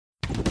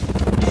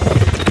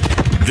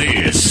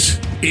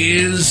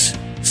is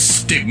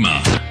Stigma,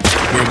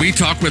 where we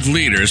talk with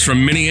leaders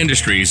from many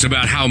industries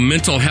about how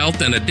mental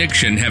health and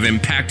addiction have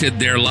impacted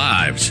their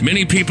lives.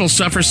 Many people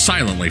suffer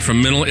silently from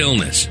mental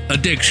illness,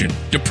 addiction,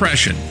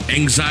 depression,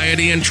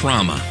 anxiety, and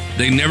trauma.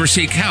 They never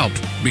seek help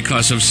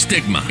because of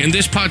stigma. In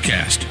this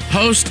podcast,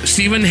 host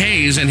Stephen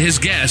Hayes and his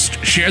guests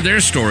share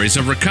their stories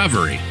of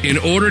recovery in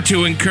order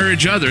to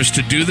encourage others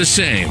to do the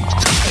same.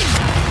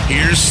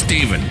 Here's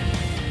Stephen.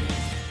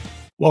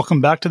 Welcome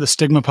back to the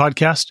Stigma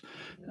Podcast.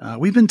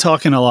 We've been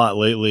talking a lot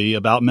lately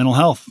about mental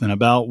health and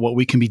about what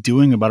we can be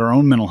doing about our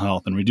own mental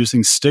health and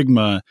reducing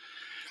stigma.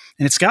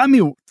 And it's got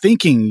me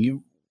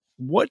thinking,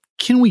 what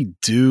can we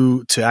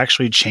do to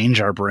actually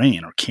change our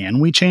brain, or can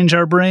we change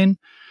our brain?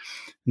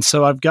 And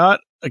so I've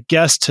got a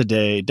guest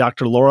today,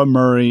 Dr. Laura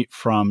Murray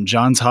from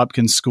Johns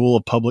Hopkins School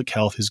of Public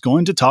Health, who's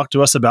going to talk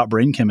to us about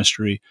brain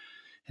chemistry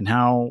and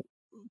how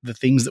the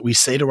things that we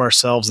say to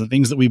ourselves, the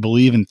things that we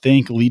believe and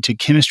think lead to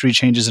chemistry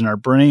changes in our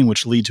brain,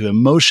 which lead to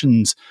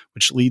emotions,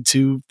 which lead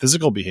to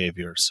physical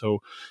behavior. So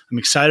I'm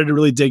excited to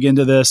really dig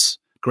into this.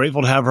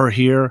 Grateful to have her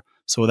here.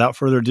 So without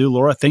further ado,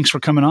 Laura, thanks for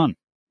coming on.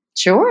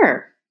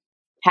 Sure.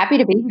 Happy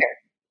to be here.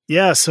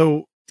 Yeah.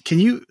 So can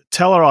you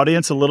tell our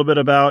audience a little bit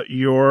about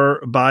your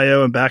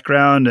bio and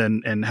background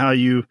and how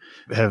you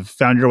have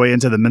found your way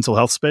into the mental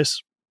health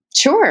space?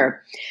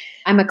 Sure.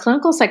 I'm a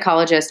clinical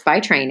psychologist by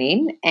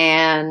training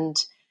and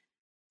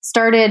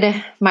started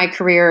my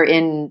career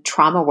in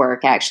trauma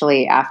work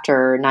actually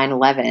after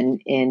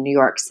 9/11 in New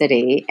York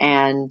City,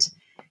 and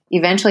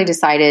eventually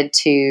decided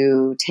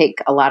to take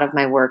a lot of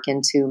my work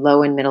into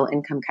low and middle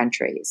income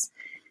countries.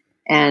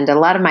 And a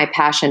lot of my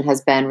passion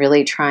has been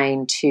really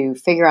trying to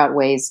figure out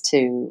ways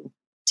to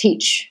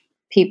teach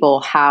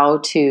people how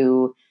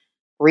to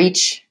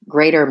reach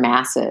greater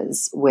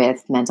masses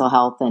with mental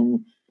health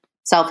and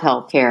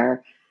self-help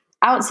care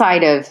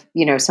outside of,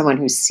 someone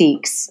who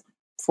seeks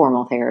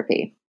formal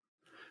therapy.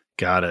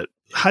 Got it.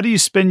 How do you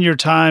spend your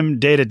time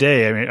day to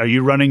day? I mean, are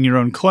you running your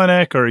own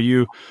clinic, or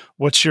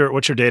what's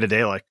your day to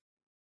day like?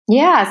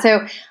 Yeah,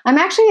 so I'm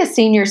actually a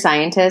senior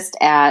scientist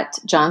at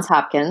Johns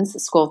Hopkins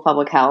School of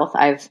Public Health.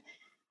 I've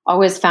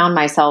always found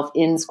myself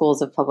in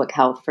schools of public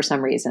health for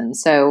some reason.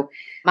 So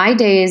my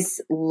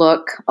days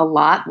look a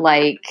lot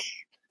like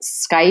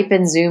Skype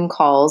and Zoom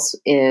calls,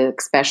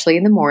 especially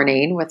in the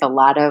morning, with a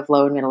lot of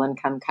low and middle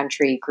income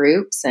country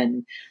groups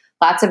and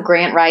lots of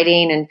grant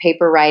writing and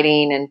paper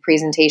writing and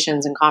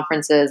presentations and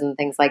conferences and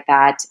things like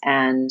that,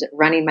 and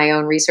running my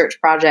own research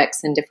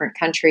projects in different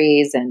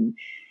countries and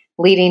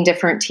leading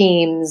different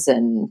teams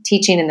and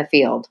teaching in the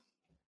field.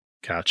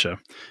 Gotcha.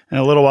 In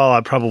a little while,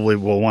 I probably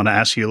will want to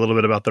ask you a little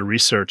bit about the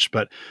research,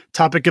 but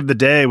topic of the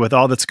day with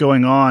all that's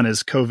going on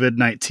is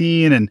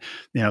COVID-19 and,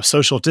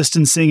 social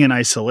distancing and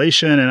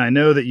isolation. And I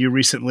know that you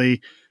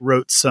recently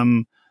wrote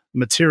some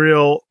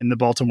material in the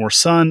Baltimore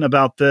Sun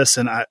about this.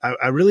 And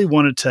I really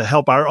wanted to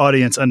help our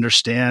audience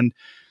understand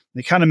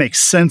and kind of make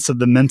sense of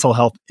the mental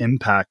health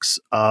impacts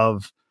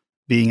of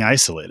being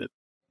isolated.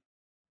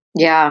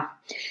 Yeah.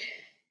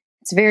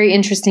 It's very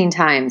interesting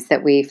times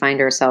that we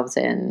find ourselves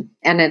in.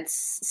 And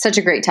it's such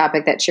a great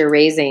topic that you're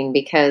raising,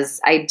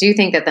 because I do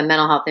think that the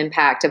mental health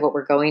impact of what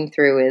we're going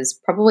through is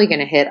probably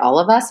going to hit all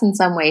of us in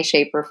some way,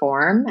 shape, or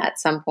form at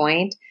some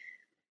point.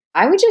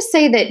 I would just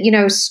say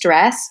that,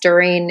 stress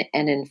during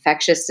an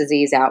infectious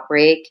disease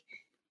outbreak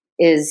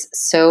is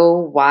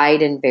so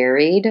wide and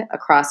varied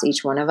across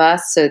each one of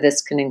us. So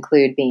this can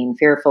include being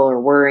fearful or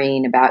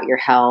worrying about your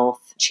health,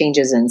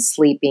 changes in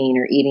sleeping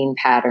or eating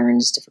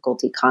patterns,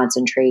 difficulty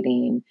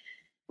concentrating,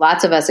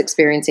 lots of us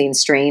experiencing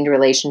strained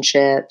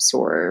relationships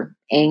or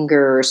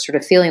anger, or sort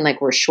of feeling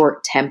like we're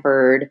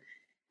short-tempered,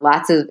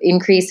 lots of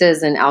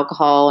increases in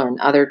alcohol or in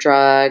other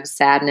drugs,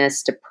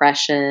 sadness,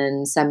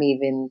 depression, some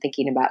even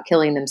thinking about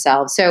killing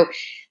themselves. So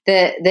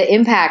the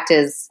impact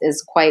is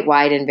quite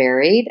wide and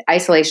varied.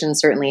 Isolation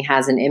certainly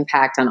has an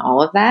impact on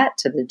all of that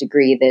to the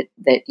degree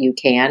that you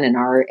can and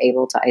are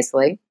able to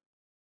isolate.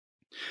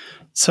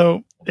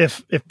 So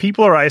if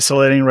people are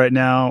isolating right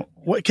now,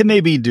 what can they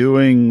be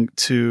doing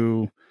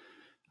to,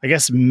 I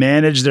guess,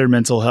 manage their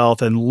mental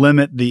health and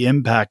limit the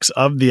impacts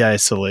of the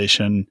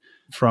isolation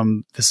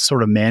from this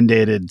sort of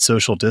mandated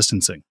social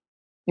distancing?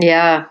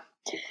 Yeah.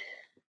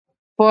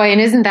 Boy, and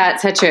isn't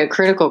that such a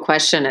critical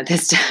question at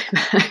this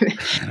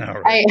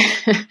time? Right.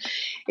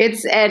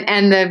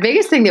 And the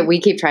biggest thing that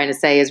we keep trying to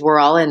say is we're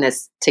all in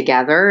this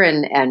together,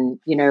 and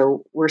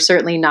we're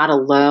certainly not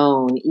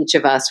alone, each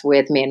of us,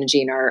 with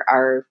managing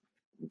our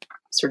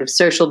sort of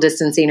social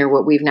distancing, or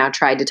what we've now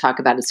tried to talk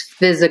about is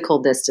physical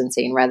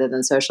distancing rather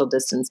than social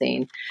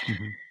distancing.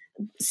 Mm-hmm.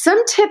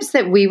 Some tips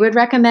that we would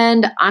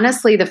recommend,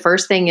 honestly, the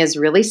first thing is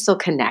really still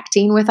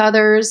connecting with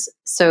others.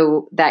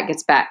 So that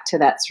gets back to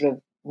that sort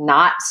of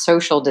not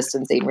social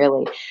distancing,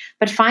 really,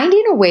 but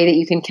finding a way that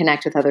you can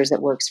connect with others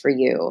that works for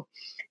you.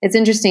 It's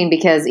interesting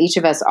because each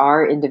of us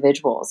are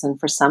individuals. And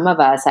for some of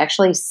us,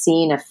 actually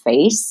seeing a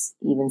face,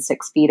 even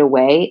 6 feet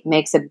away,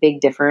 makes a big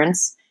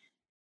difference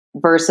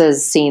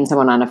versus seeing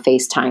someone on a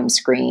FaceTime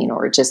screen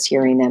or just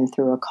hearing them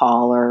through a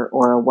call or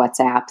a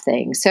WhatsApp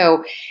thing.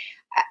 So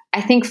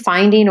I think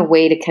finding a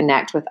way to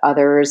connect with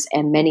others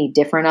and many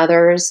different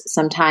others,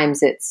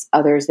 sometimes it's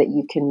others that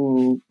you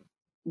can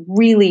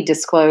really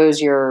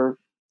disclose your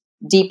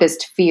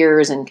deepest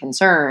fears and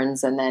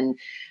concerns. And then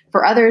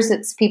for others,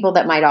 it's people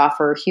that might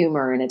offer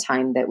humor in a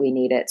time that we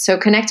need it. So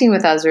connecting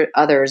with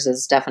others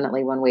is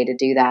definitely one way to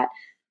do that.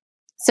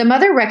 Some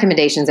other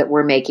recommendations that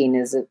we're making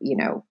is,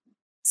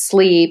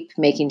 sleep,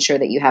 making sure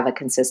that you have a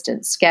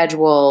consistent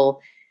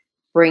schedule,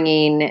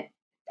 bringing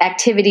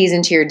activities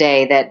into your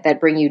day that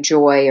bring you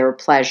joy or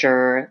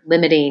pleasure.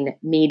 Limiting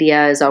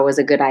media is always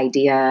a good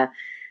idea.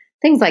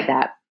 Things like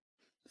that.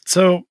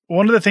 So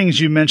one of the things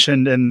you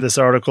mentioned in this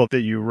article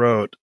that you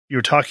wrote,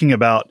 you're talking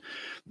about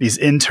these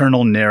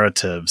internal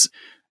narratives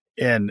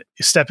and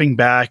stepping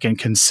back and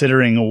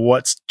considering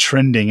what's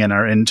trending in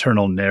our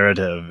internal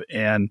narrative.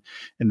 And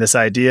this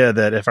idea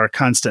that if our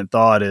constant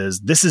thought is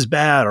this is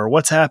bad or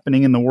what's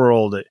happening in the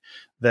world,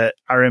 that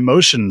our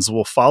emotions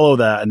will follow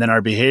that, and then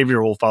our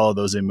behavior will follow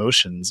those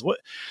emotions.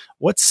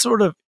 What's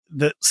sort of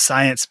the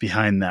science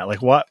behind that? Like,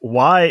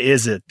 why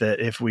is it that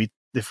if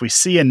we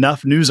see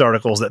enough news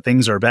articles that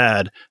things are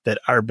bad, that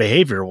our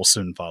behavior will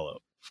soon follow?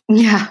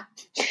 Yeah.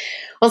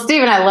 Well,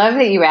 Stephen, I love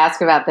that you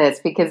ask about this,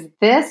 because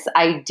this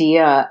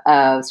idea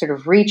of sort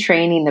of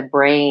retraining the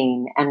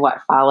brain and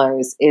what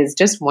follows is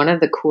just one of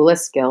the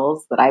coolest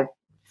skills that I've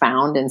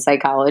found in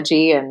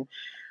psychology. And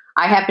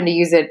I happen to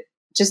use it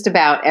just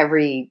about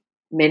every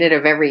minute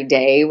of every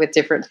day with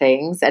different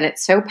things. And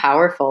it's so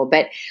powerful.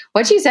 But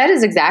what you said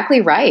is exactly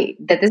right,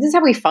 that this is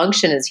how we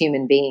function as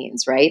human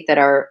beings, right? That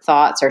our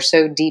thoughts are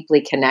so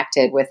deeply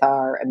connected with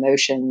our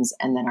emotions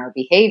and then our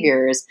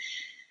behaviors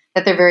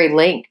that they're very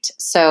linked.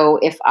 So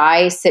if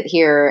I sit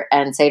here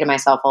and say to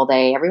myself all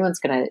day,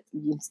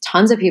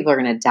 tons of people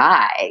are going to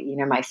die,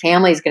 my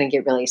family's going to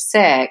get really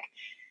sick,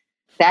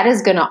 that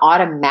is going to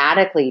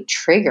automatically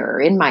trigger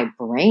in my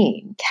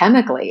brain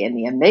chemically in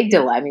the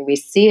amygdala. I mean, we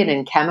see it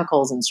in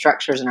chemicals and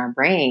structures in our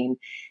brain,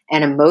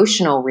 an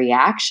emotional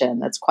reaction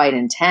that's quite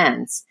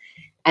intense.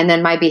 And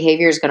then my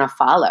behavior is going to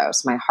follow.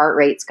 So my heart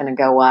rate's going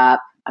to go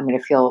up. I'm going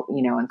to feel,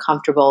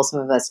 uncomfortable. Some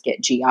of us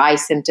get GI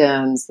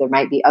symptoms. There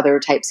might be other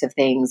types of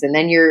things. And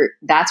then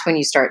that's when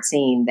you start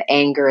seeing the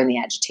anger and the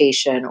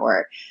agitation.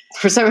 Or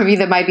for some of you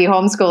that might be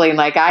homeschooling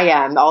like I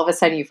am, all of a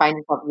sudden you find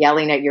yourself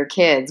yelling at your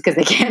kids because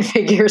they can't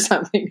figure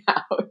something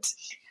out.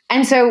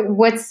 And so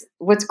what's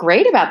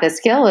great about this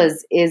skill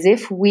is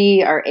if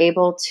we are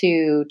able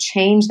to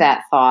change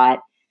that thought,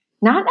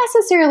 not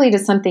necessarily to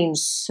something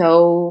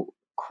so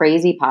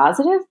crazy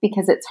positive,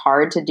 because it's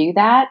hard to do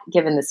that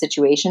given the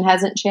situation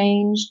hasn't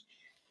changed,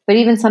 but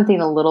even something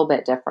a little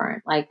bit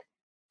different. Like,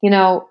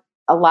 a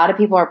lot of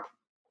people are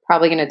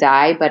probably going to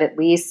die, but at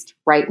least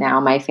right now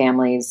my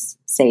family's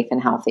safe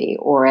and healthy,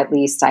 or at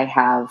least I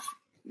have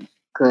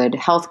good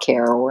health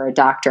care or a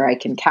doctor I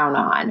can count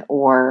on,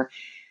 or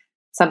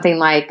something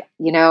like,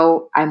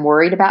 I'm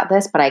worried about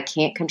this, but I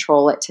can't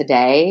control it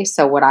today.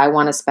 So what I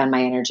want to spend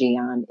my energy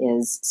on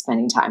is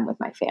spending time with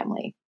my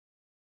family.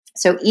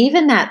 So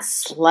even that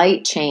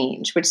slight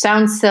change, which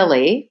sounds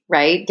silly,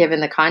 right, given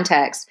the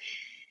context,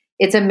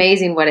 it's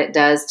amazing what it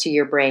does to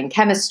your brain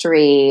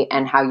chemistry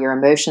and how your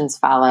emotions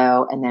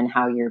follow, and then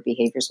how your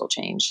behaviors will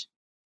change.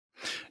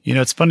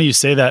 It's funny you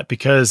say that,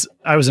 because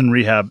I was in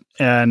rehab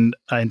and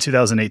in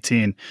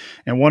 2018,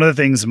 and one of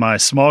the things my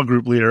small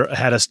group leader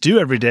had us do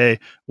every day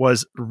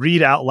was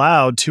read out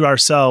loud to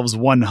ourselves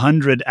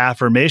 100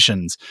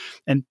 affirmations.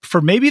 And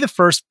for maybe the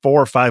first 4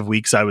 or 5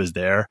 weeks I was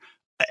there,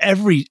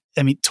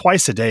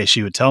 twice a day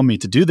she would tell me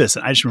to do this.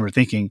 And I just remember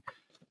thinking,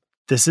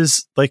 this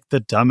is like the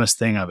dumbest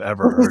thing I've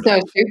ever heard. So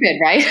stupid,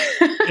 right?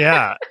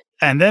 Yeah.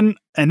 And then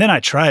I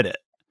tried it,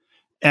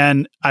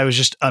 and I was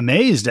just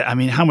amazed at,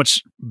 how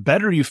much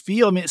better you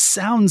feel. It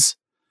sounds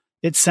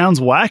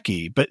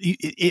wacky, but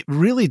it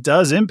really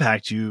does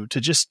impact you to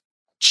just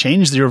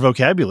change your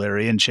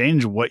vocabulary and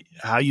change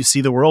how you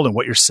see the world and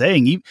what you're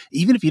saying,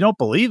 even if you don't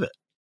believe it.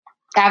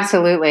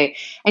 Absolutely.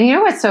 And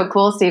what's so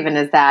cool, Stephen,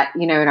 is that,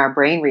 in our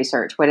brain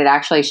research, what it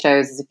actually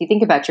shows is if you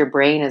think about your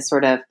brain as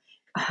sort of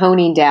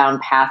honing down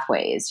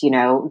pathways,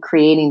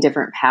 creating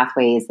different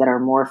pathways that are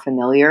more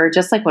familiar,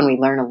 just like when we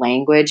learn a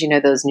language,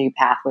 those new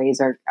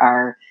pathways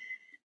are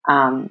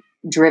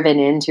driven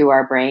into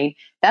our brain.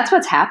 That's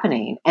what's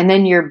happening. And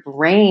then your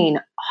brain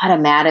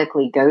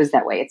automatically goes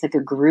that way. It's like a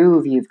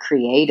groove you've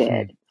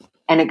created.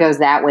 And it goes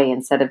that way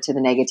instead of to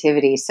the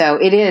negativity. So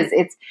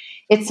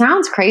it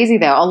sounds crazy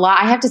though.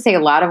 I have to say, a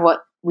lot of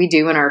what we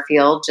do in our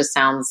field just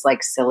sounds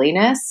like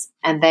silliness.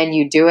 And then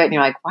you do it and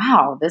you're like,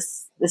 wow,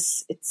 it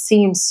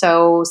seems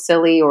so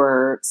silly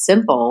or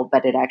simple,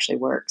 but it actually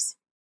works.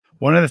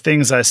 One of the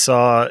things I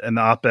saw in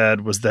the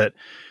op-ed was that,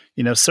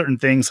 certain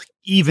things, like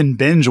even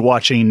binge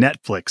watching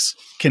Netflix,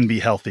 can be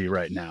healthy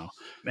right now.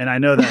 And I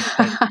know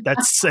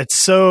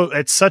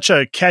it's such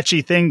a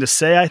catchy thing to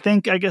say. I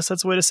guess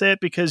that's the way to say it,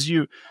 because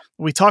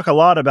we talk a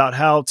lot about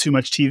how too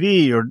much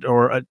TV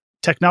or a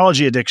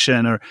technology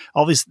addiction, or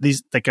all these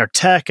like our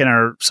tech and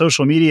our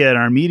social media and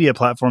our media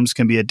platforms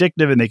can be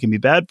addictive and they can be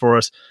bad for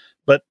us.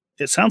 But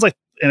it sounds like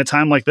in a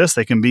time like this,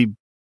 they can be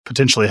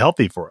potentially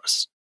healthy for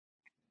us.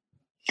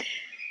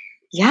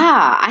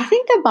 Yeah, I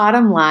think the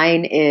bottom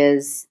line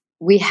is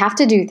we have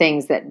to do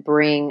things that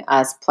bring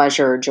us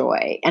pleasure or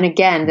joy. And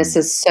again, this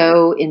is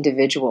so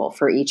individual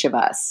for each of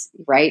us,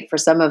 right? For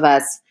some of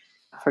us,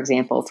 for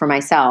example, for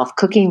myself,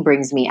 cooking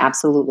brings me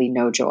absolutely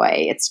no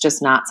joy. It's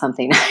just not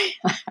something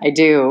I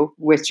do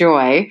with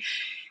joy.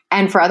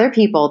 And for other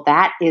people,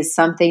 that is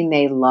something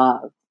they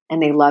love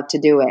and they love to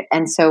do it.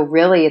 And so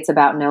really it's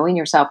about knowing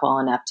yourself well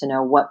enough to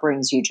know what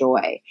brings you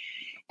joy.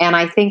 And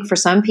I think for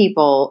some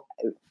people,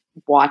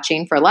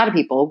 for a lot of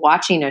people,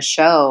 watching a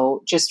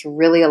show just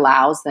really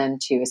allows them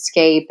to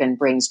escape and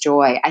brings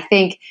joy. I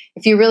think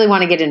if you really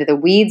want to get into the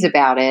weeds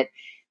about it,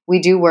 we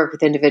do work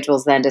with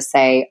individuals then to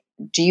say,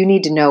 do you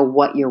need to know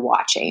what you're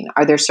watching?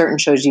 Are there certain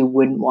shows you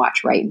wouldn't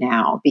watch right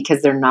now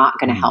because they're not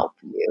going to help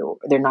you?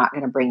 They're not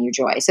going to bring you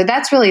joy. So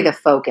that's really the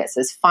focus,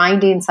 is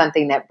finding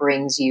something that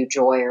brings you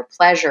joy or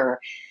pleasure.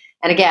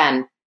 And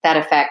again, that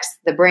affects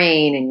the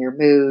brain and your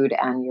mood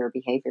and your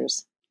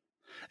behaviors.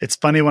 It's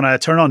funny when I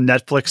turn on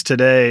Netflix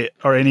today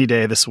or any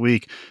day this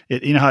week,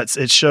 you know how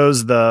it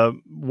shows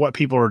what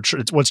people are,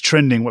 what's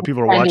trending, what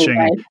people are watching.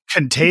 Right?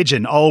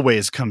 Contagion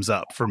always comes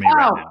up for me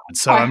right now. And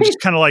so I'm just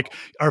kind of like,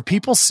 are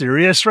people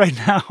serious right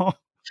now?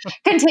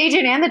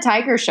 Contagion and the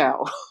Tiger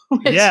Show.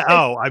 Yeah.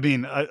 Oh, I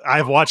mean, I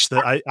have watched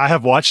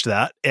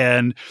that,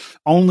 and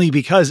only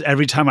because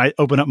every time I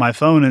open up my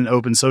phone and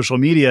open social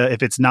media,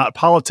 if it's not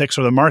politics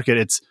or the market,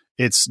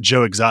 it's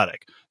Joe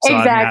Exotic. So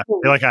exactly.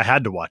 I feel like I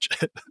had to watch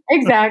it.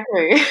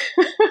 Exactly.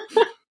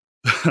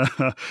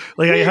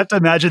 Like I have to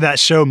imagine that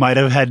show might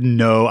have had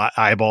no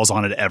eyeballs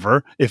on it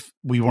ever if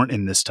we weren't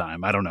in this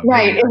time. I don't know.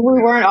 Right. If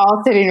we weren't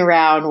all sitting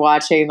around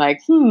watching like,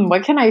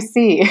 what can I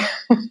see?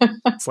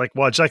 It's like,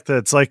 well,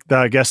 it's like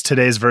I guess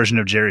today's version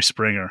of Jerry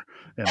Springer.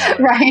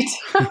 Right.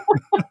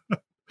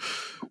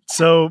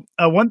 So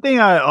one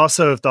thing I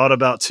also thought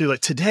about too,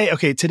 like today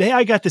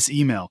I got this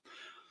email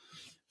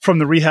from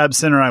the rehab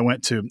center I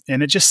went to,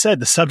 and it just said,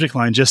 the subject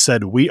line just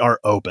said, "We are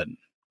open."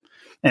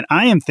 And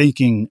I am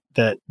thinking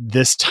that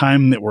this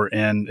time that we're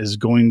in is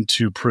going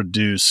to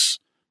produce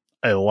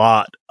a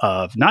lot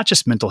of not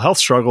just mental health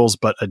struggles,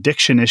 but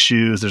addiction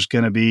issues. There's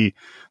going to be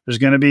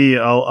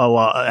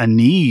a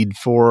need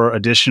for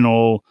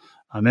additional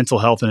mental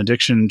health and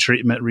addiction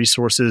treatment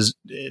resources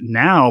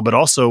now, but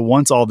also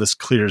once all this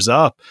clears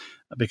up,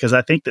 because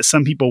I think that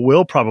some people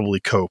will probably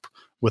cope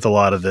with a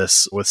lot of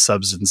this with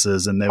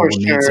substances, and they will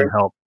need some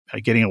help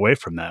getting away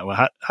from that.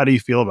 Well, how do you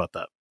feel about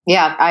that?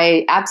 Yeah,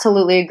 I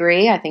absolutely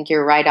agree. I think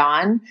you're right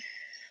on.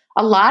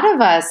 A lot of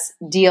us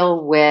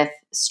deal with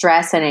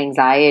stress and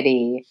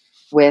anxiety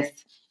with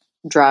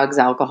drugs,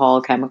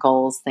 alcohol,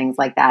 chemicals, things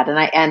like that.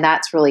 And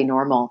that's really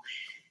normal.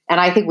 And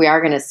I think we are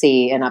going to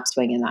see an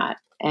upswing in that.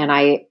 And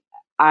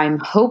I'm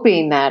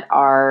hoping that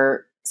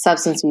our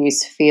substance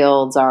use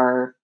fields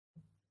are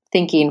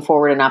thinking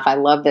forward enough. I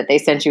love that they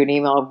sent you an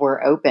email of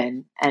 "we're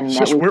open," and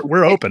that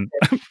we're open.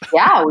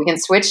 Yeah, we can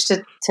switch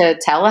to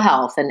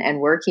telehealth and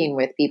working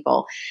with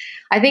people.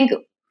 I think,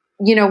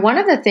 one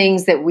of the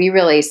things that we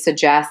really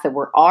suggest that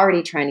we're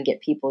already trying to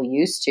get people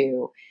used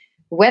to,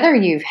 whether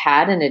you've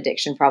had an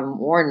addiction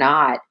problem or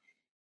not,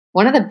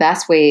 one of the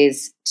best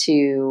ways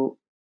to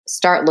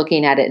start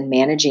looking at it and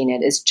managing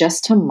it is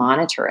just to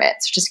monitor it.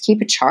 So just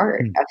keep a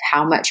chart of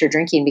how much you're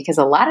drinking, because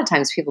a lot of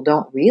times people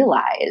don't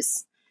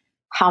realize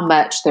how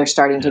much they're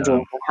starting to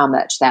drink and how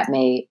much that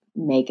may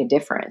make a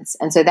difference.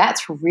 And so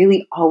that's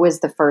really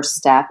always the first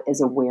step,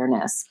 is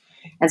awareness.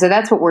 And so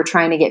that's what we're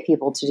trying to get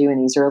people to do in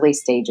these early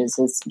stages,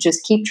 is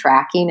just keep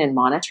tracking and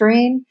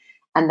monitoring.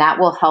 And that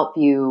will help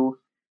you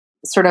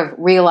sort of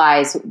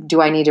realize,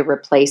 do I need to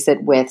replace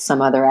it with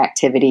some other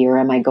activity, or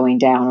am I going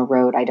down a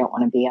road I don't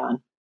want to be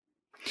on?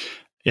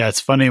 Yeah,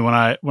 it's funny, when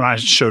I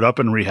showed up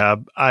in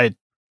rehab, I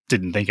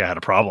didn't think I had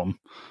a problem.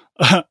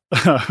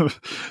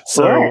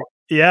 So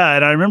yeah,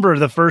 and I remember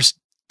the first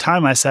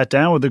time I sat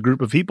down with a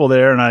group of people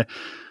there, and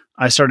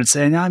I started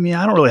saying, I mean,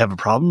 I don't really have a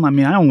problem.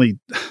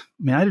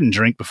 I didn't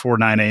drink before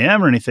 9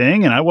 a.m. or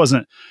anything, and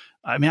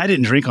I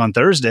didn't drink on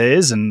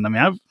Thursdays, and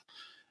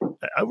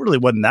I really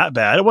wasn't that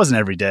bad. It wasn't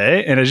every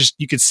day, and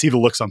you could see the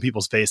looks on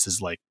people's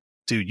faces, like,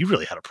 dude, you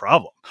really had a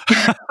problem.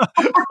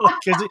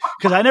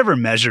 Because I never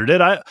measured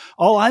it.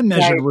 All I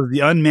measured was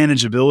the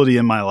unmanageability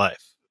in my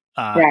life.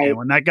 And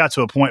when that got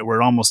to a point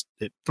where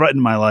it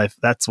threatened my life,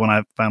 that's when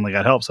I finally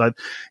got help. So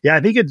I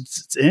think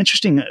it's an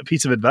interesting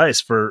piece of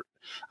advice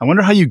I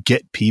wonder how you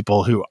get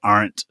people who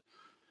aren't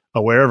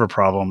aware of a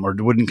problem or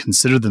wouldn't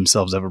consider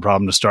themselves to have a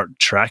problem to start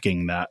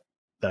tracking that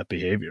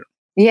behavior.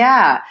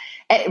 Yeah.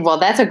 Well,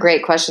 that's a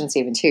great question,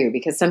 Stephen, too,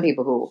 because some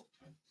people who,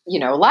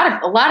 a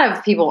lot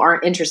of people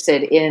aren't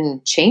interested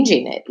in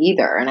changing it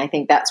either. And I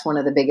think that's one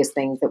of the biggest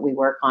things that we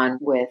work on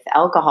with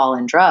alcohol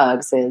and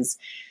drugs is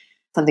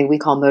something we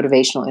call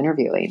motivational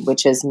interviewing,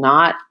 which is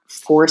not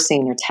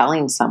forcing or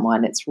telling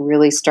someone. It's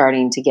really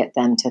starting to get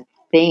them to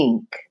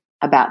think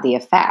about the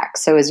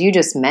effects. So as you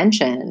just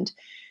mentioned,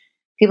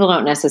 people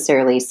don't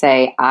necessarily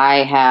say,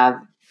 I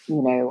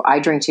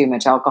drink too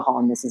much alcohol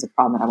and this is a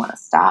problem that I want to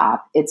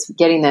stop. It's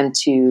getting them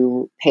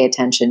to pay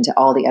attention to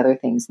all the other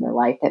things in their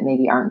life that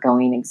maybe aren't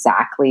going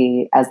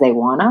exactly as they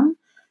want them,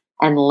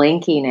 and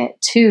linking it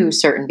to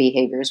certain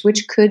behaviors,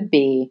 which could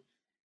be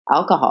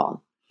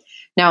alcohol.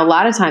 Now, a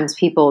lot of times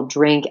people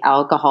drink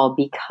alcohol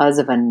because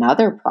of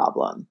another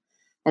problem.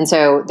 And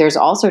so there's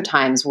also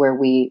times where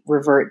we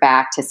revert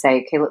back to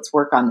say, okay, let's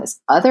work on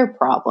this other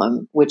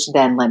problem, which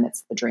then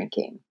limits the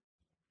drinking.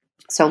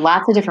 So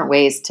lots of different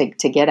ways to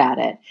get at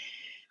it.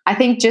 I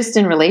think just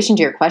in relation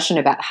to your question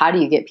about how do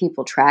you get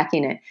people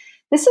tracking it,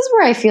 this is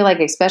where I feel like,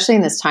 especially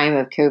in this time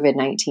of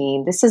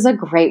COVID-19, this is a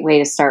great way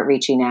to start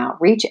reaching out.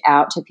 Reach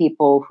out to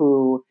people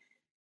who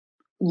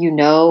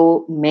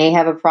may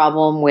have a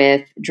problem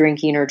with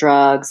drinking or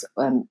drugs,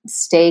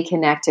 stay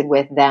connected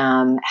with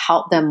them,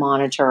 help them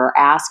monitor, or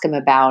ask them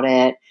about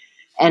it.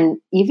 And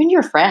even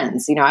your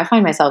friends, I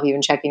find myself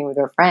even checking with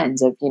our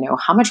friends of,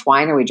 how much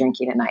wine are we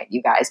drinking at night,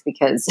 you guys?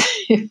 Because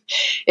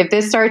if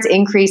this starts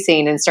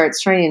increasing and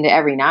starts turning into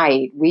every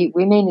night, we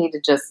may need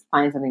to just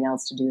find something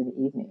else to do in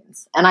the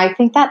evenings. And I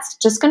think that's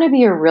just going to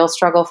be a real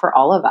struggle for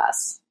all of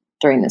us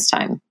during this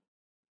time.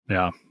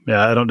 Yeah,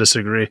 I don't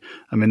disagree.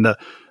 I mean,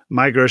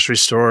 my grocery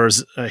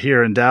stores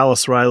here in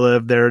Dallas, where I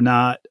live, they're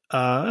not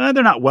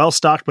well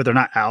stocked, but they're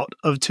not out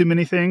of too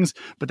many things.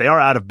 But they are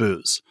out of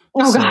booze.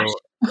 Oh gosh!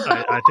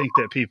 I think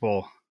that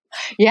people,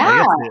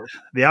 yeah,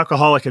 the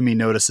alcoholic in me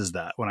notices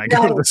that when I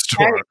go to the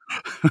store,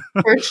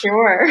 for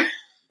sure.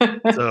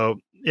 So.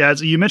 Yeah,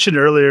 as you mentioned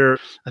earlier,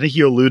 I think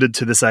you alluded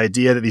to this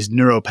idea that these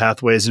neural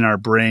pathways in our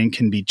brain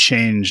can be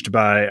changed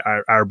by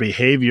our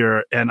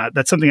behavior. And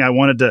that's something I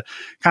wanted to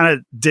kind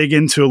of dig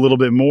into a little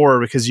bit more,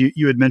 because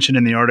you had mentioned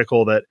in the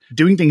article that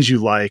doing things you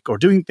like or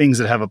doing things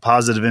that have a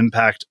positive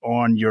impact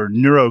on your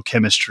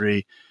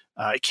neurochemistry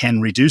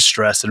can reduce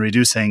stress and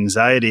reduce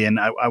anxiety.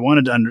 And I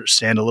wanted to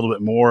understand a little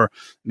bit more,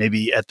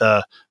 maybe at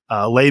the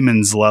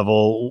layman's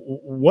level,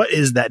 what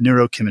is that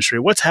neurochemistry?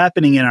 What's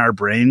happening in our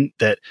brain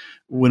that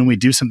when we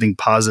do something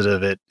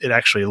positive, it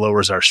actually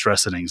lowers our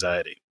stress and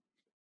anxiety?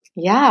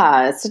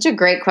 Yeah, it's such a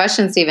great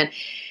question, Stephen.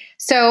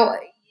 So,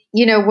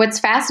 what's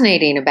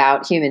fascinating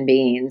about human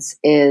beings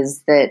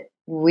is that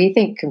we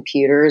think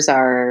computers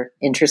are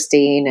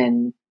interesting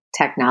and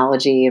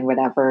technology and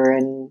whatever,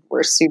 and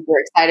we're super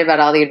excited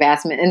about all the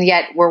advancement. And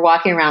yet we're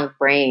walking around with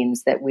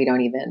brains that we don't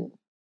even,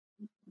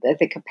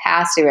 the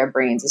capacity of our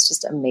brains is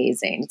just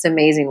amazing. It's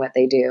amazing what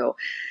they do.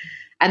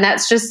 And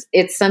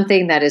it's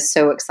something that is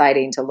so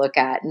exciting to look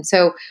at. And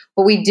so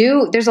what we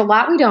do, there's a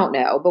lot we don't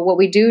know, but what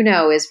we do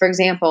know is, for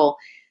example,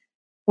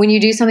 when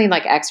you do something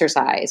like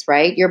exercise,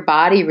 right, your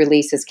body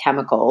releases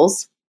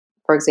chemicals,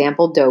 for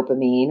example,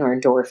 dopamine or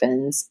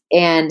endorphins,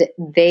 and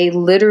they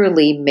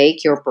literally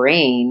make your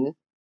brain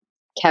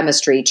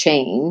chemistry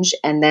change.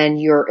 And then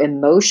your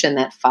emotion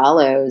that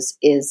follows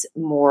is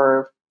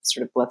more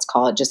sort of, let's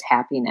call it just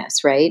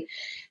happiness, right?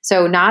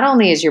 So not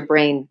only is your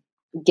brain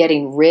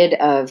getting rid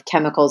of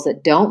chemicals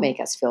that don't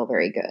make us feel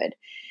very good,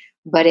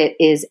 but it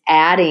is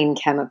adding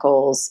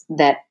chemicals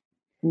that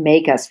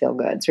make us feel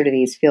good, sort of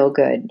these feel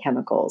good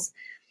chemicals.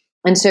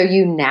 And so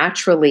you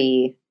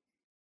naturally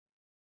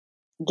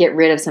get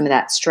rid of some of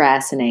that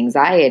stress and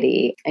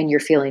anxiety, and you're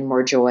feeling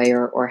more joy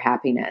or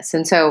happiness.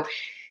 And so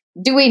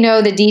do we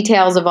know the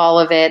details of all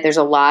of it? There's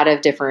a lot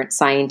of different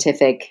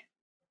scientific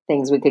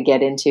things we could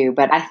get into,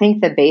 but I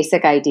think the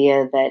basic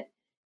idea that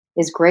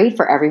is great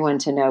for everyone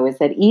to know is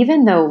that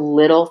even though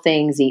little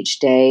things each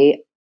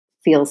day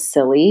feel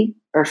silly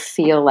or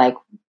feel like,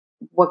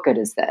 what good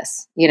is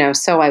this?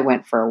 So I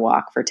went for a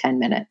walk for 10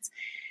 minutes.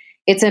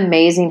 It's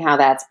amazing how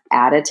that's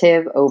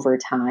additive over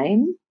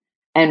time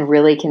and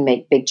really can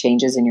make big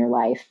changes in your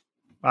life.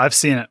 I've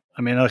seen it.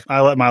 I mean,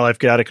 I let my life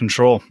get out of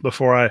control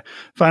before I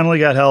finally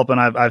got help,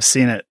 and I've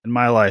seen it in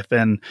my life.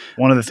 And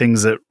one of the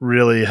things that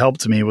really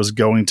helped me was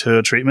going to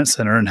a treatment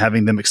center and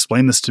having them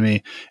explain this to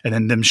me, and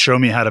then them show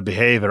me how to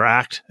behave or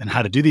act and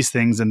how to do these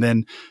things, and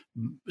then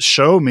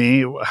show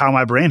me how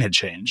my brain had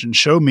changed and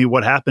show me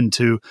what happened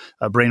to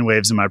brain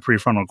waves in my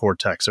prefrontal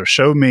cortex, or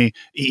show me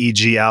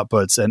EEG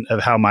outputs and of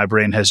how my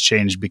brain has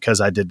changed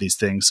because I did these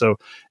things. So,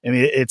 I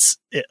mean,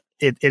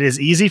 it is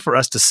easy for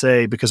us to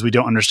say, because we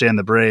don't understand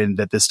the brain,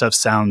 that this stuff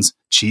sounds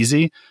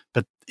cheesy,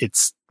 but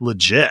it's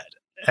legit.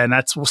 And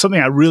that's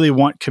something I really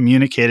want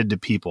communicated to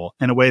people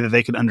in a way that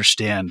they can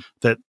understand,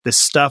 that this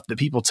stuff that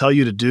people tell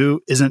you to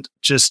do isn't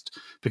just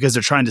because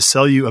they're trying to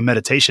sell you a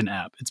meditation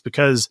app. It's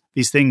because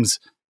these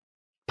things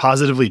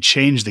positively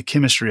change the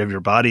chemistry of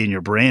your body and your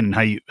brain and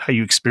how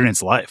you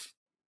experience life.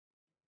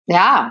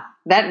 Yeah,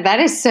 that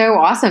is so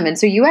awesome. And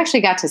so you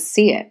actually got to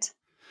see it.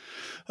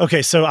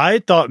 Okay, so I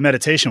thought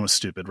meditation was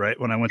stupid, right,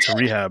 when I went to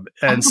rehab.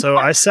 And so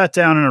I sat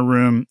down in a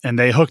room and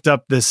they hooked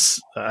up this,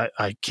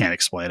 I can't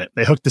explain it.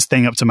 They hooked this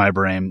thing up to my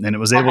brain and it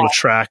was able to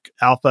track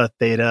alpha,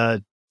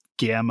 theta,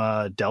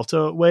 gamma,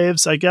 delta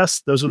waves, I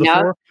guess. Those are the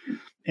four.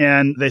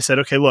 And they said,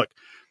 okay, look,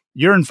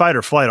 you're in fight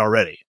or flight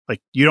already.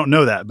 Like, you don't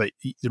know that, but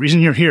the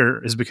reason you're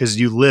here is because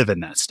you live in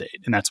that state.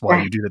 And that's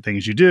why you do the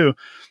things you do.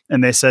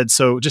 And they said,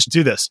 so just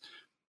do this.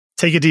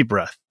 Take a deep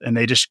breath. And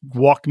they just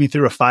walked me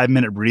through a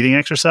 5-minute breathing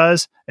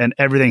exercise, and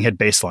everything had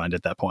baselined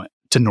at that point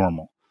to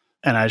normal.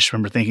 And I just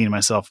remember thinking to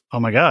myself, oh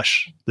my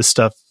gosh, this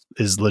stuff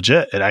is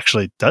legit. It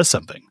actually does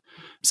something.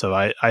 So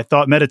I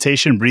thought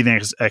meditation, breathing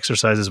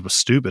exercises was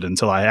stupid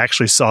until I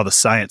actually saw the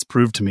science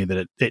prove to me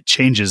that it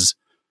changes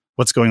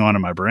what's going on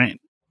in my brain.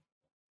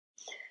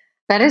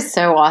 That is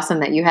so awesome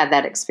that you had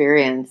that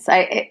experience.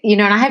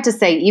 And I have to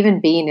say,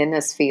 even being in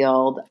this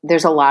field,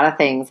 there's a lot of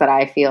things that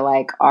I feel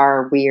like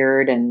are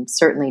weird, and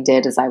certainly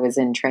did as I was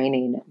in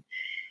training.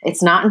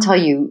 It's not until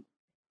you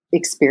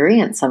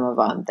experience some of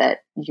them that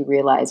you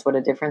realize what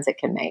a difference it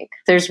can make.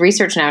 There's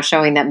research now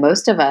showing that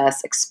most of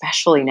us,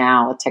 especially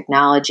now with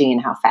technology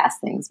and how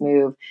fast things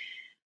move,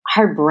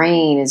 our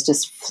brain is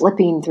just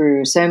flipping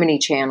through so many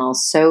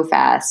channels so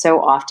fast,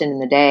 so often in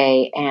the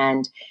day.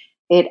 And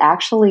it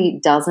actually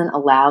doesn't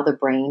allow the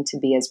brain to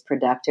be as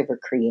productive or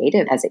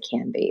creative as it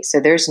can be. So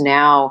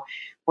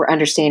we're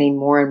understanding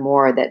more and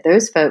more that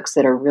those folks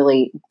that are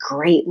really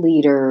great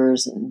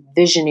leaders and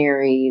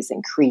visionaries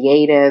and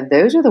creative,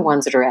 those are the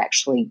ones that are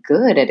actually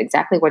good at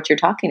exactly what you're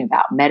talking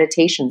about.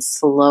 Meditation,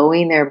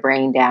 slowing their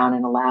brain down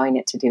and allowing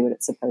it to do what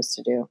it's supposed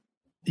to do.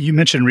 You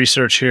mentioned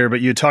research here, but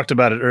you talked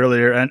about it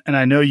earlier, and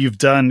I know you've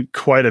done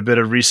quite a bit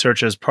of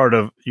research as part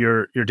of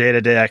your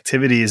day-to-day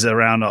activities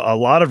around a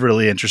lot of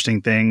really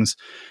interesting things.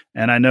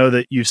 And I know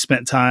that you've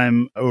spent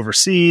time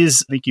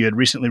overseas. I think you had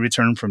recently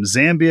returned from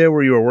Zambia,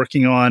 where you were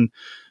working on,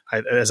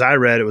 as I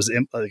read, it was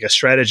like a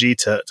strategy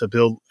to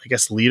build, I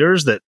guess,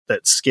 leaders that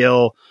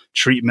scale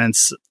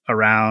treatments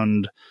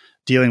around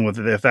dealing with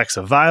the effects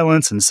of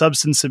violence and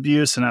substance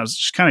abuse. And I was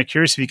just kind of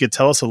curious if you could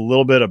tell us a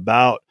little bit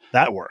about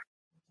that work.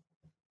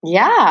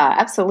 Yeah,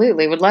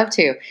 absolutely. Would love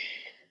to.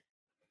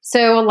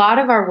 So a lot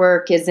of our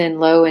work is in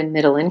low and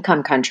middle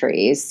income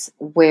countries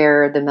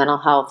where the mental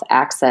health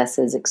access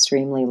is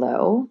extremely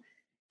low.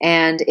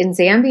 And in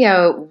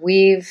Zambia,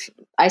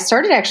 I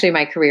started actually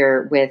my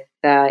career with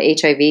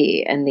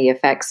HIV and the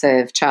effects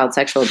of child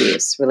sexual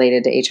abuse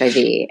related to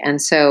HIV.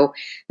 And so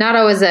not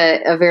always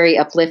a very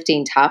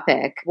uplifting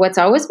topic. What's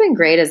always been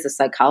great as a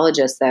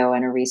psychologist, though,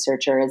 and a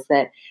researcher is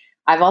that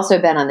I've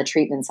also been on the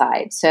treatment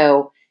side.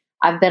 So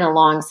I've been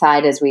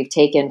alongside as we've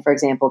taken, for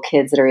example,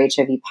 kids that are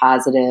HIV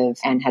positive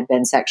and had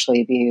been sexually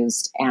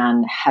abused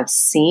and have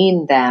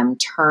seen them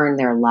turn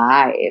their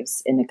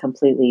lives in a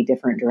completely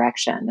different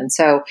direction. And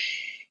so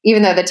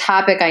even though the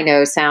topic I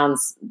know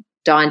sounds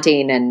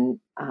daunting and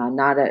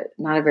not a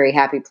very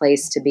happy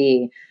place to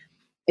be,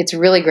 it's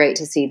really great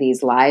to see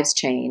these lives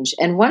change.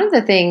 And one of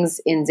the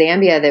things in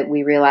Zambia that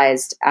we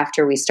realized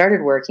after we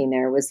started working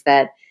there was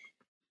that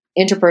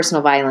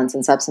interpersonal violence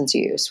and substance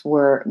use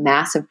were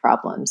massive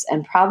problems,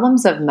 and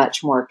problems of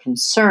much more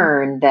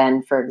concern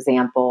than, for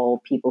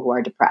example, people who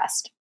are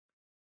depressed.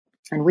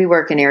 And we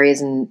work in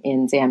areas in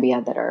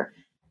Zambia that are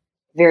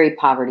very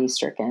poverty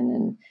stricken.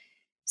 And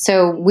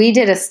so we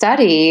did a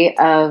study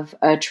of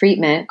a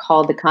treatment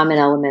called the Common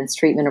Elements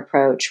Treatment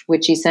Approach,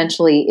 which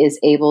essentially is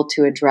able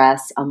to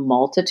address a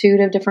multitude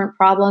of different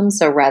problems.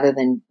 So rather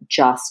than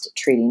just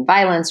treating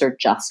violence or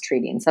just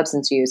treating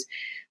substance use,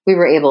 we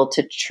were able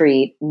to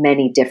treat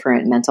many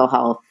different mental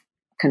health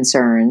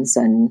concerns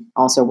and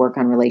also work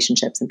on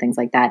relationships and things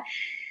like that.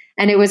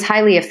 And it was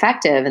highly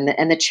effective.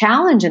 And the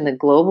challenge in the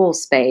global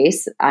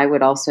space, I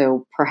would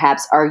also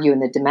perhaps argue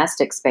in the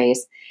domestic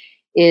space,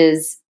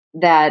 is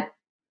that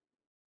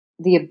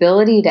the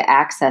ability to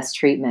access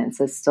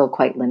treatments is still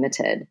quite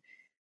limited.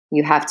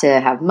 You have to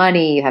have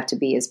money, you have to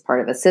be as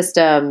part of a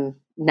system.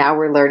 Now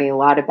we're learning a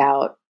lot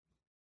about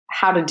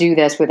how to do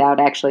this without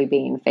actually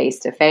being face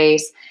to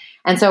face.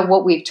 And so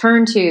what we've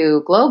turned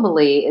to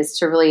globally is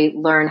to really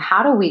learn,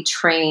 how do we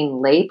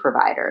train lay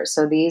providers?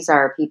 So these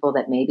are people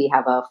that maybe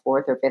have a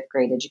 4th or 5th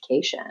grade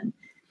education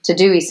to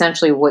do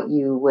essentially what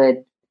you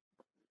would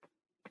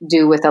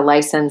do with a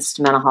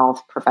licensed mental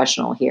health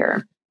professional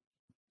here,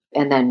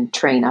 and then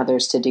train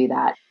others to do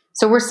that.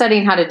 So we're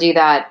studying how to do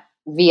that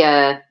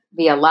via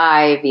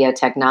live, via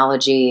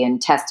technology,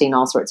 and testing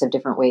all sorts of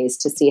different ways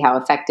to see how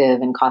effective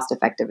and cost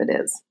effective it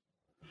is.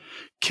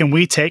 Can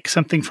we take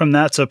something from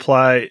that to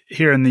apply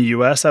here in the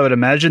U.S.? I would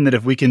imagine that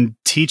if we can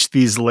teach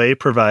these lay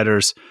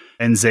providers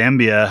in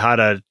Zambia how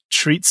to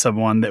treat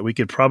someone, that we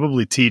could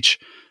probably teach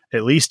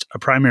at least a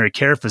primary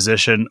care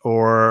physician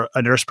or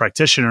a nurse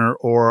practitioner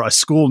or a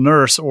school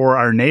nurse or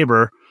our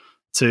neighbor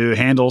to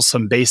handle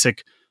some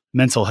basic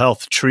mental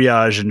health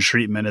triage and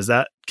treatment.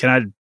 Can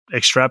I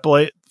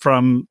extrapolate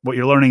from what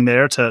you're learning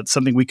there to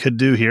something we could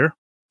do here?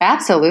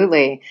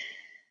 Absolutely.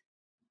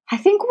 I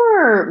think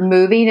we're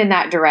moving in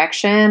that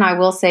direction. I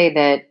will say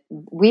that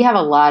we have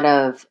a lot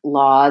of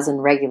laws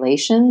and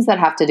regulations that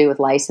have to do with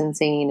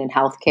licensing and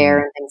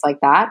healthcare and things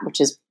like that,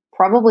 which is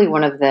probably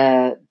one of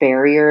the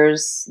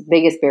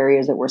biggest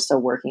barriers that we're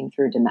still working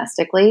through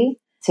domestically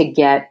to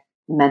get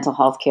mental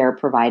health care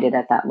provided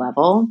at that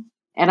level.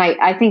 And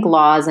I think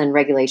laws and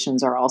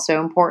regulations are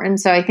also important.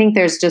 So I think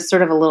there's just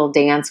sort of a little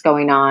dance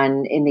going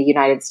on in the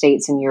United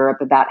States and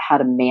Europe about how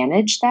to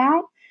manage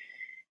that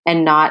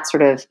and not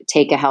sort of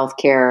take a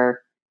healthcare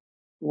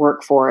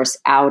workforce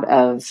out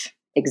of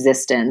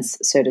existence,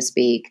 so to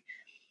speak.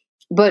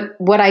 But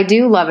what I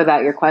do love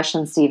about your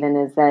question, Stephen,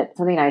 is that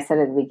something I said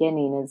at the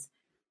beginning is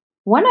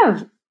one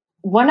of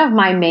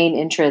my main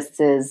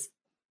interests is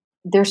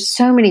there's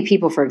so many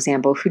people, for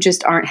example, who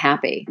just aren't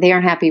happy. They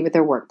aren't happy with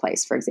their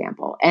workplace, for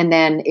example. And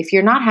then if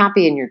you're not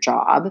happy in your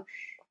job,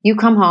 you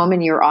come home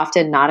and you're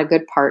often not a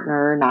good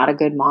partner, not a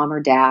good mom or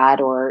dad,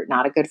 or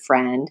not a good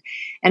friend,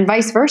 and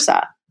vice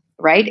versa,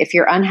 right? If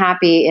you're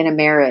unhappy in a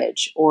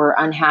marriage or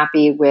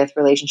unhappy with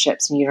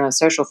relationships and you don't have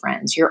social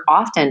friends, you're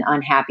often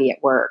unhappy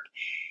at work.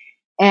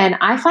 And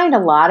I find a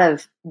lot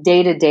of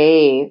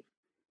day-to-day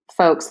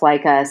folks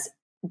like us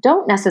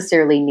don't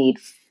necessarily need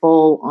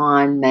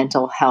full-on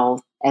mental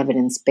health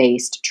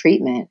evidence-based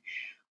treatment.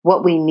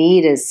 What we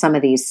need is some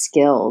of these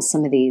skills,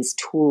 some of these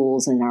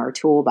tools in our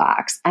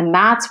toolbox. And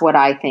that's what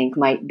I think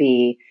might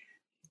be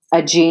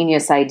a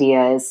genius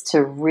idea, is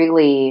to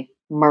really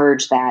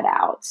merge that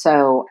out.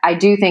 So I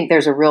do think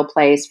there's a real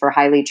place for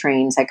highly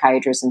trained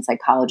psychiatrists and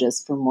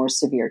psychologists for more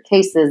severe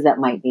cases that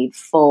might need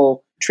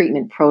full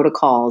treatment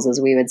protocols, as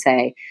we would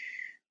say.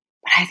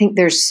 But I think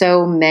there's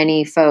so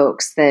many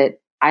folks that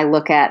I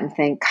look at and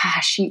think,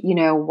 gosh,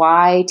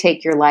 why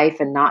take your life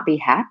and not be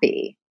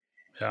happy?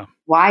 Yeah.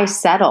 Why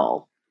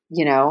settle?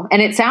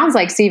 And it sounds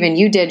like, Stephen,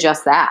 you did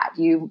just that.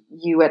 You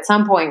at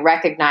some point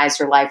recognized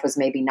your life was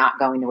maybe not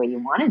going the way you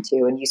wanted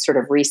to, and you sort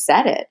of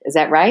reset it. Is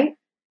that right?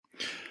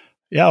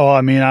 Yeah. Well,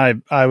 I mean,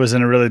 I was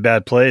in a really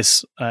bad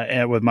place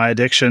with my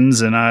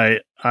addictions, and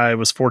I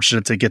was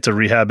fortunate to get to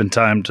rehab in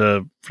time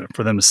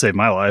for them to save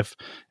my life.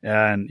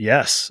 And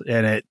yes,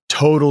 and it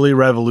totally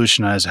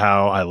revolutionized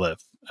how I live.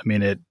 I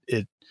mean,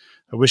 I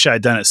wish I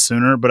had done it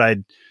sooner, but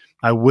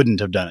I wouldn't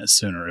have done it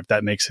sooner, if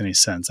that makes any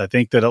sense. I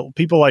think that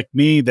people like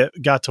me that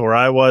got to where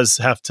I was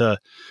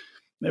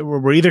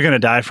we're either going to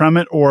die from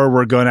it, or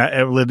we're going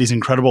to live these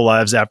incredible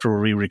lives after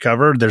we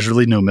recover. There's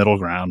really no middle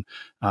ground,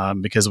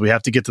 because we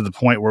have to get to the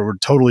point where we're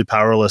totally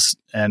powerless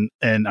and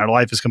our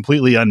life is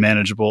completely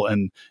unmanageable,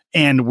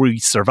 and we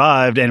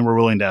survived and we're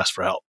willing to ask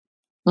for help.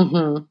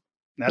 Mm-hmm.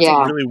 That's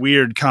a really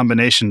weird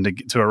combination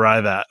to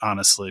arrive at,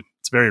 honestly.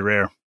 It's very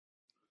rare.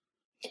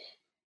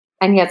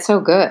 And yet so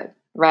good.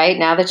 Right?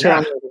 Now that you're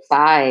on the other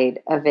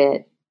side of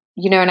it,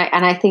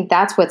 and I think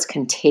that's what's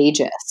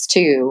contagious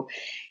too,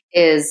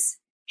 is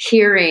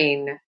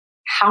hearing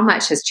how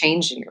much has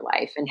changed in your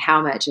life and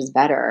how much is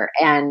better.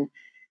 And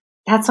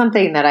that's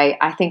something that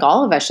I think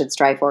all of us should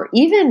strive for,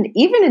 even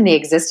in the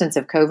existence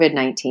of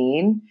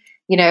COVID-19.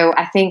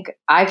 I think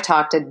I've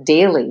talked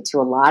daily to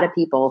a lot of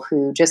people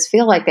who just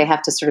feel like they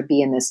have to sort of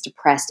be in this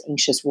depressed,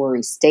 anxious,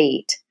 worry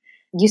state.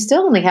 You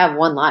still only have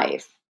one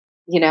life.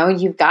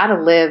 You've got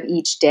to live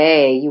each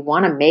day. You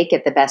want to make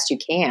it the best you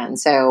can.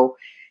 So,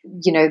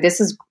 this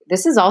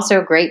is also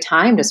a great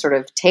time to sort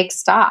of take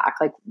stock.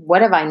 Like,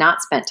 what have I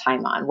not spent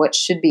time on? What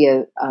should be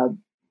a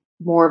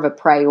more of a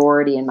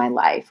priority in my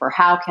life? Or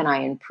how can I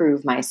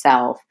improve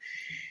myself?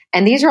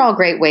 And these are all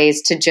great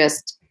ways to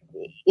just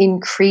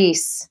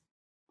increase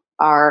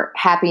our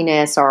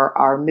happiness,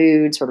 our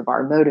mood, sort of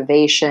our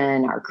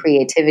motivation, our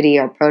creativity,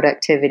 our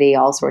productivity,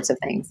 all sorts of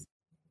things.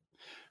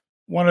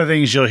 One of the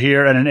things you'll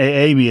hear at an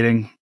AA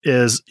meeting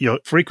is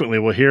frequently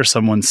we'll hear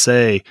someone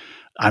say,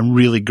 "I'm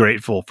really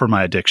grateful for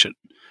my addiction."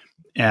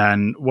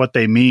 And what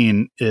they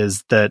mean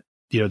is that,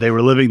 they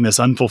were living this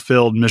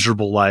unfulfilled,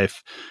 miserable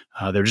life.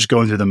 They're just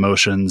going through the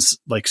motions,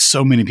 like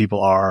so many people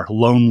are,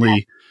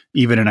 lonely,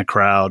 even in a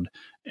crowd.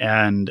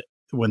 And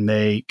when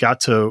they got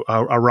to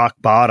a rock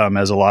bottom,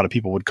 as a lot of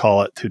people would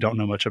call it, who don't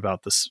know much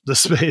about this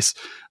space,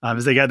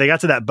 is they got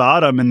to that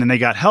bottom, and then they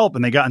got help,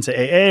 and they got into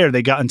AA, or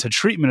they got into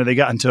treatment, or they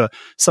got into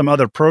some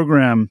other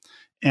program,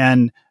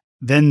 and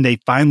then they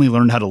finally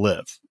learned how to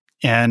live.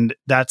 And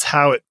that's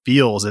how it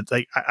feels. It's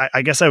like,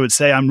 I guess I would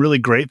say I'm really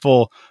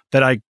grateful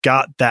that I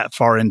got that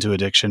far into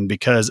addiction,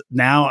 because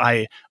now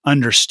I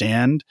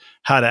understand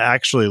how to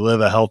actually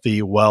live a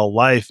healthy, well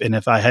life. And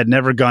if I had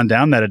never gone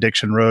down that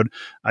addiction road,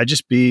 I'd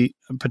just be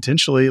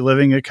potentially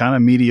living a kind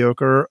of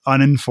mediocre,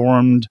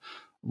 uninformed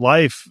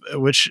life,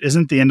 which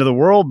isn't the end of the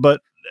world, but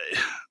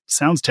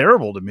sounds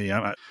terrible to me.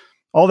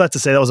 All that to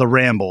say, that was a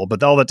ramble,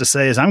 but all that to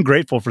say is I'm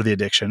grateful for the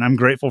addiction. I'm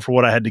grateful for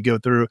what I had to go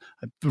through.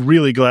 I'm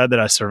really glad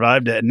that I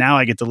survived it. And now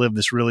I get to live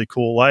this really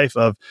cool life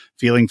of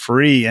feeling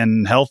free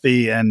and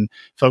healthy and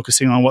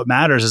focusing on what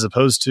matters, as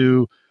opposed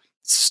to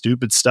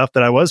stupid stuff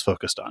that I was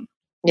focused on.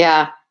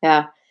 Yeah.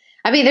 Yeah.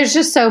 I mean, there's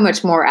just so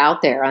much more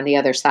out there on the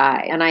other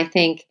side. And I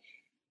think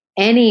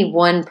any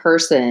one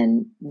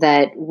person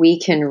that we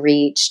can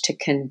reach to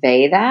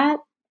convey that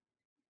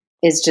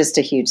is just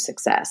a huge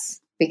success.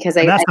 Because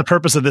that's the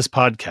purpose of this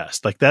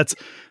podcast. Like,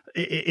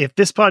 if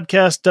this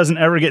podcast doesn't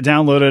ever get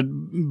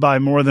downloaded by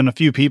more than a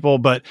few people,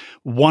 but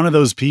one of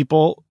those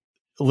people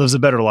lives a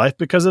better life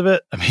because of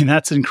it, I mean,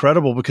 that's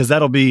incredible, because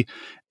we'll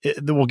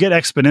get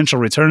exponential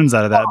returns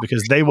out of that,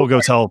 because they will go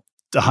tell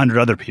 100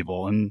 other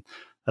people. And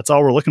that's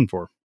all we're looking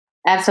for.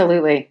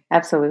 Absolutely.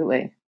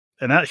 Absolutely.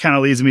 And that kind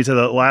of leads me to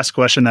the last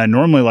question that I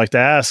normally like to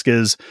ask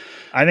is,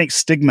 I think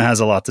stigma has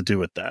a lot to do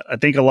with that. I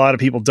think a lot of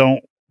people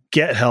don't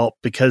get help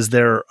because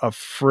they're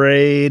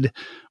afraid,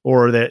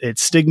 or that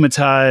it's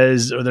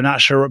stigmatized, or they're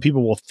not sure what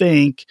people will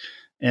think.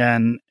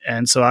 And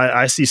so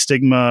I see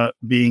stigma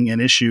being an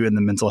issue in the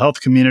mental health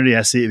community.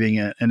 I see it being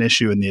an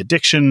issue in the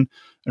addiction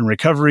and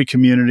recovery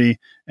community.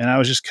 And I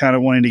was just kind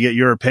of wanting to get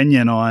your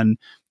opinion on,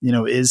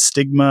 is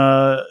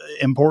stigma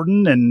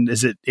important, and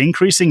is it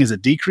increasing? Is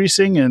it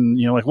decreasing? And,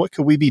 what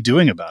could we be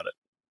doing about it?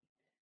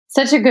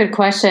 Such a good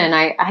question.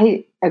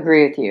 I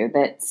agree with you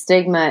that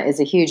stigma is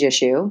a huge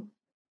issue.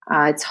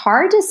 It's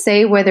hard to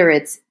say whether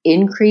it's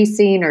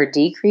increasing or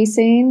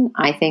decreasing.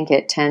 I think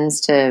it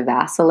tends to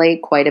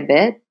vacillate quite a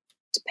bit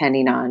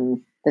depending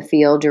on the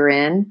field you're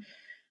in.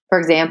 For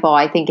example,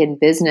 I think in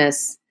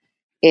business,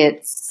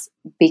 it's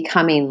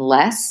becoming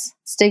less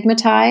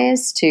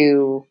stigmatized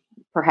to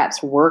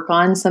perhaps work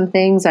on some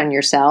things on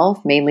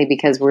yourself, mainly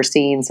because we're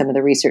seeing some of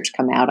the research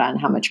come out on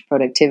how much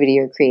productivity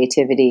or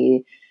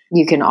creativity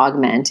you can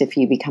augment if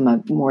you become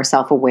a more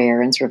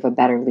self-aware and sort of a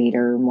better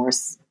leader,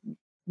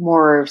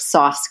 more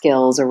soft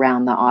skills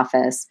around the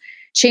office.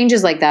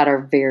 Changes like that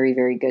are very,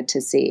 very good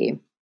to see.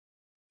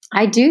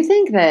 I do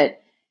think that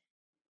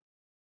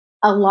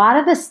a lot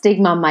of the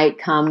stigma might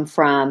come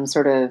from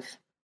sort of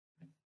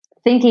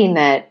thinking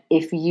that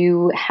if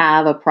you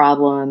have a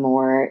problem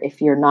or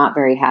if you're not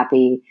very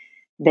happy,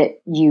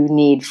 that you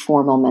need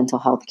formal mental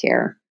health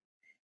care.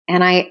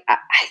 And I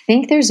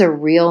think there's a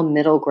real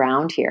middle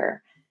ground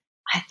here.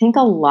 I think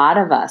a lot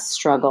of us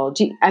struggle.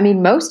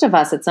 Most of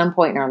us at some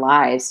point in our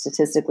lives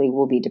statistically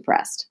will be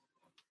depressed.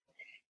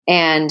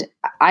 And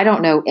I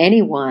don't know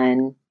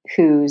anyone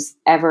who's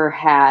ever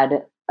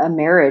had a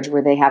marriage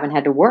where they haven't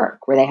had to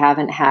work, where they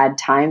haven't had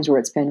times where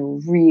it's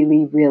been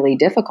really, really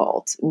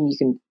difficult. And you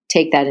can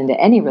take that into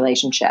any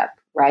relationship,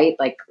 right?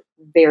 Like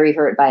very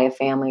hurt by a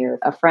family or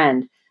a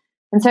friend.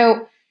 And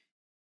so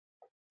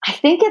I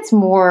think it's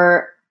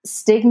more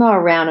stigma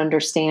around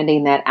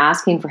understanding that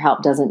asking for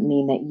help doesn't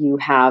mean that you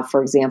have,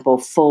 for example,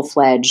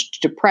 full-fledged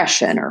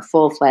depression or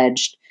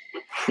full-fledged,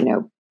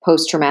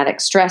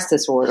 post-traumatic stress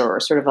disorder, or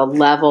sort of a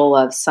level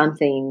of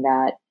something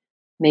that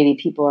maybe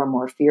people are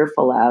more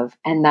fearful of,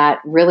 and that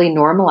really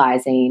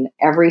normalizing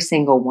every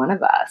single one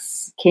of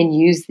us can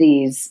use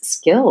these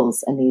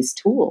skills and these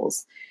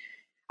tools.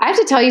 I have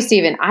to tell you,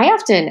 Stephen, I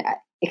often,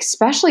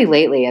 especially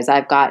lately as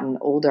I've gotten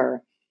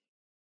older,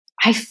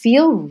 I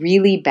feel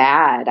really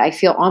bad. I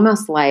feel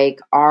almost like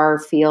our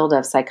field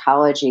of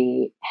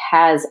psychology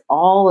has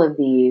all of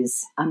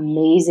these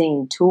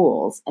amazing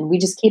tools and we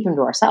just keep them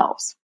to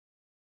ourselves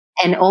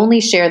and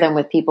only share them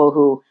with people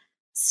who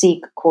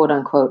seek quote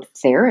unquote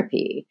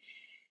therapy.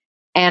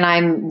 And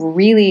I'm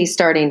really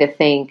starting to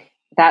think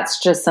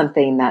that's just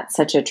something that's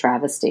such a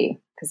travesty,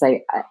 because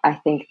I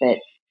think that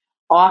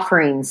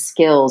offering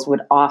skills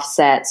would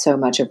offset so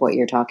much of what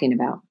you're talking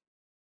about.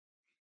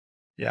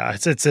 Yeah,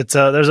 it's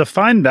there's a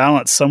fine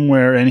balance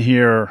somewhere in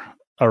here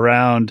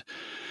around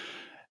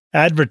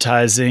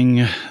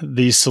advertising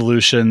these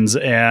solutions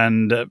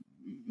and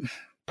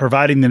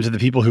providing them to the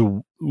people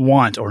who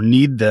want or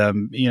need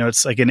them.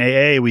 It's like in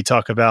AA, we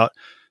talk about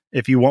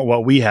if you want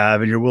what we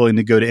have and you're willing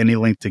to go to any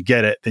length to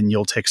get it, then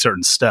you'll take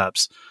certain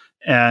steps.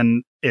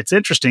 And it's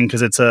interesting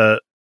because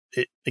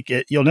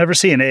you'll never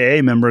see an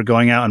AA member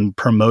going out and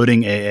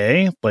promoting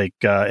AA, like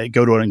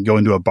go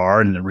into a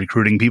bar and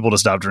recruiting people to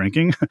stop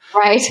drinking.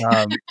 Right.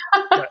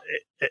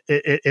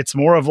 It's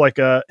more of like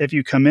if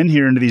you come in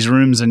here into these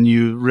rooms and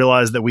you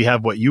realize that we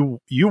have what you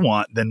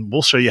want, then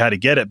we'll show you how to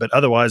get it. But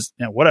otherwise,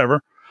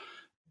 whatever.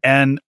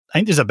 And I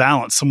think there's a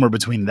balance somewhere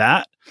between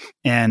that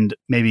and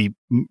maybe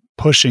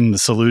pushing the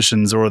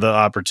solutions or the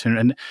opportunity.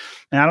 And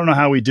I don't know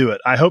how we do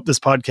it. I hope this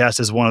podcast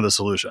is one of the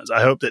solutions.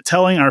 I hope that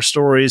telling our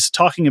stories,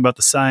 talking about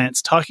the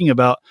science, talking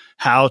about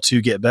how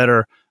to get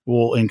better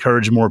will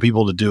encourage more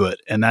people to do it.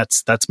 And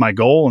that's my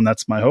goal and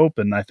that's my hope.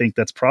 And I think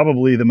that's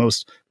probably the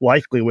most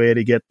likely way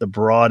to get the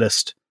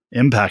broadest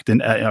impact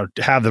and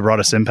have the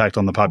broadest impact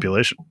on the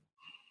population.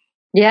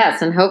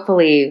 Yes. And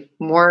hopefully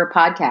more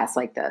podcasts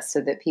like this so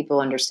that people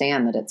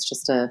understand that it's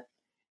just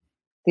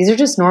these are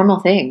just normal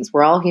things.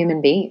 We're all human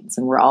beings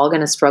and we're all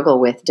going to struggle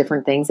with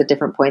different things at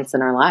different points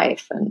in our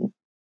life. And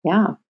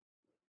yeah.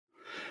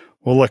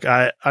 Well, look,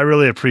 I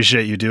really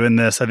appreciate you doing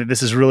this. I think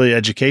this is really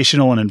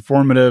educational and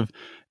informative,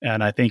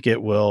 and I think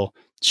it will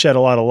shed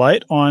a lot of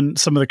light on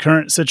some of the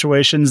current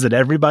situations that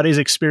everybody's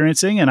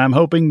experiencing. And I'm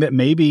hoping that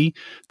maybe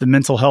the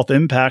mental health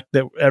impact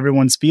that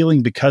everyone's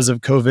feeling because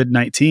of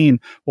COVID-19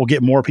 will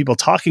get more people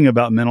talking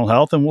about mental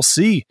health, and we'll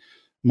see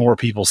more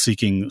people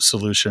seeking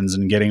solutions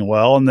and getting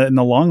well. And in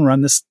the long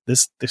run, this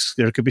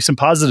there could be some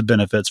positive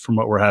benefits from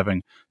what we're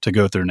having to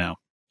go through now.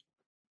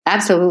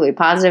 Absolutely.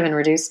 Positive and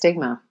reduced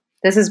stigma.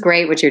 This is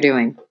great what you're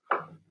doing.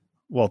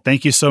 Well,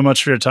 thank you so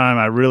much for your time.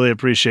 I really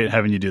appreciate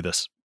having you do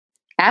this.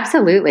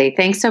 Absolutely.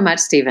 Thanks so much,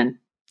 Stephen.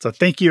 So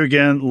thank you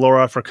again,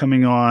 Laura, for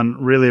coming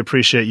on. Really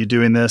appreciate you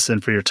doing this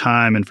and for your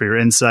time and for your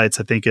insights.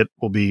 I think it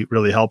will be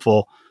really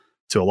helpful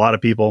to a lot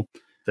of people.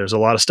 There's a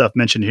lot of stuff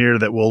mentioned here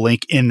that we'll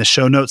link in the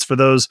show notes for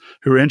those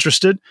who are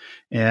interested,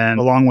 and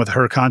along with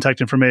her contact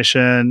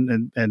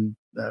information and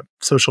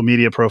social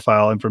media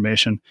profile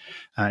information.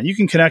 You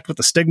can connect with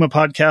the Stigma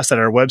Podcast at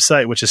our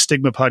website, which is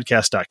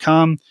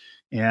stigmapodcast.com.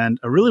 And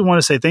I really want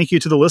to say thank you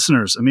to the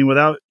listeners. I mean,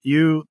 without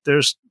you,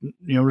 there's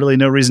really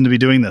no reason to be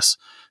doing this.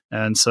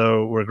 And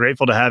so we're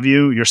grateful to have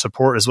you. Your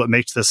support is what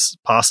makes this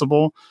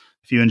possible.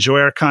 If you enjoy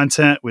our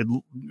content, we'd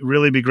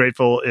really be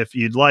grateful if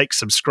you'd like,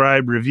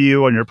 subscribe,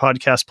 review on your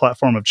podcast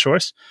platform of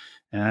choice.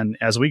 And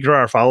as we grow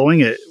our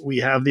following, we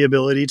have the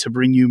ability to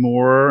bring you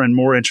more and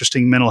more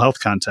interesting mental health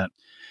content.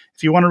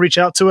 If you want to reach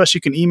out to us,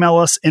 you can email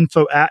us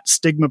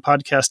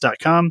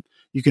info@stigmapodcast.com.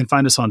 You can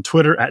find us on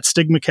Twitter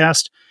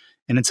 @StigmaCast.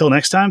 And until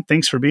next time,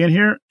 thanks for being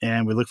here,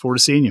 and we look forward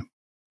to seeing you.